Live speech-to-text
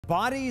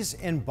Bodies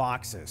in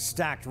boxes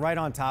stacked right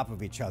on top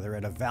of each other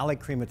at a Valley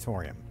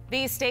crematorium.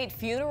 The state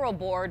funeral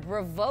board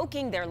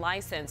revoking their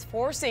license,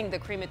 forcing the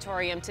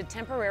crematorium to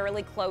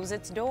temporarily close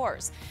its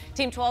doors.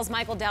 Team 12's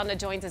Michael Downa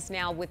joins us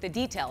now with the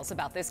details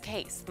about this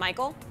case.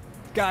 Michael?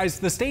 Guys,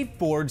 the state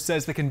board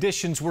says the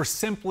conditions were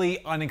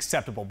simply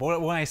unacceptable.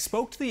 But when I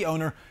spoke to the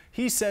owner,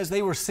 he says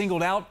they were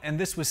singled out and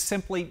this was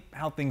simply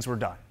how things were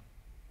done.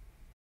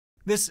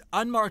 This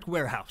unmarked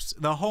warehouse,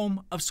 the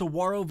home of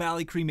Saguaro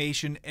Valley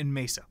Cremation in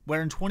Mesa,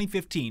 where in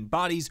 2015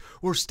 bodies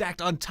were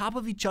stacked on top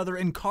of each other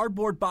in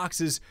cardboard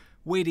boxes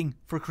waiting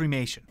for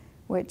cremation.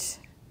 Which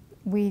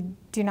we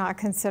do not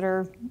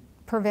consider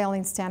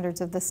prevailing standards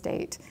of the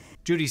state.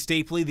 Judy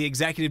Stapley, the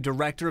executive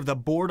director of the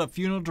Board of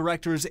Funeral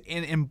Directors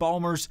and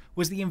Embalmers,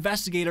 was the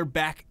investigator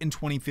back in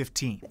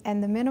 2015.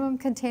 And the minimum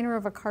container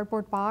of a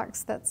cardboard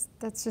box, that's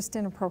just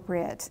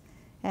inappropriate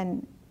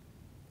and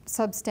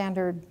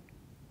substandard.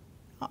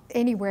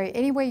 Any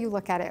way you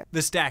look at it.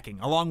 The stacking,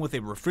 along with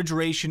a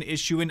refrigeration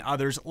issue and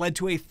others, led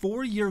to a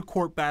 4-year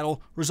court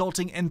battle,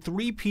 resulting in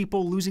 3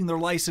 people losing their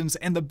license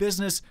and the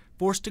business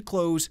forced to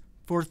close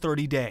for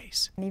 30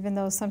 days. And even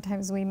though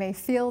sometimes we may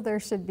feel there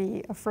should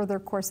be a further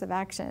course of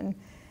action,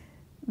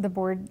 the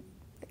board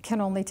can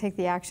only take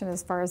the action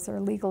as far as they're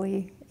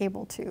legally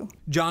able to.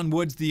 John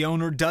Woods, the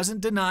owner,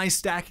 doesn't deny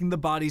stacking the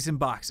bodies in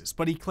boxes,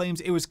 but he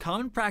claims it was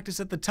common practice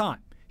at the time.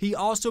 He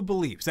also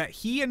believes that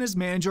he and his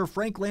manager,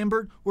 Frank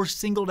Lambert, were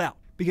singled out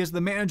because the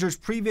manager's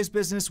previous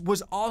business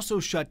was also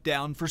shut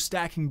down for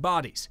stacking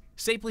bodies.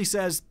 Stapley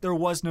says there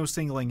was no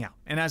singling out.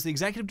 And as the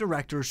executive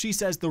director, she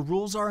says the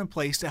rules are in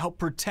place to help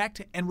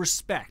protect and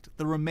respect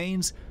the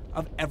remains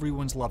of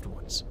everyone's loved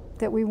ones.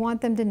 That we want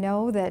them to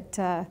know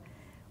that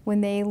when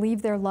they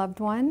leave their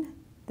loved one,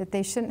 that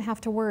they shouldn't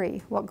have to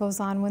worry what goes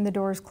on when the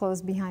doors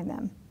close behind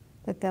them,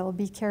 that they'll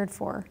be cared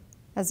for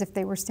as if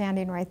they were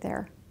standing right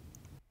there.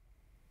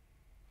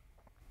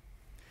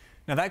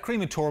 Now, that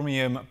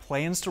crematorium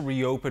plans to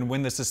reopen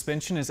when the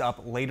suspension is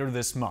up later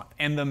this month.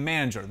 And the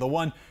manager, the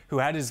one who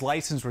had his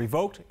license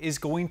revoked, is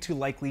going to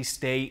likely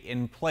stay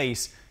in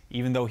place,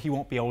 even though he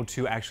won't be able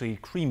to actually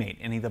cremate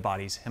any of the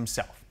bodies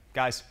himself.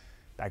 Guys,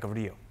 back over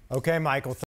to you. Okay, Michael.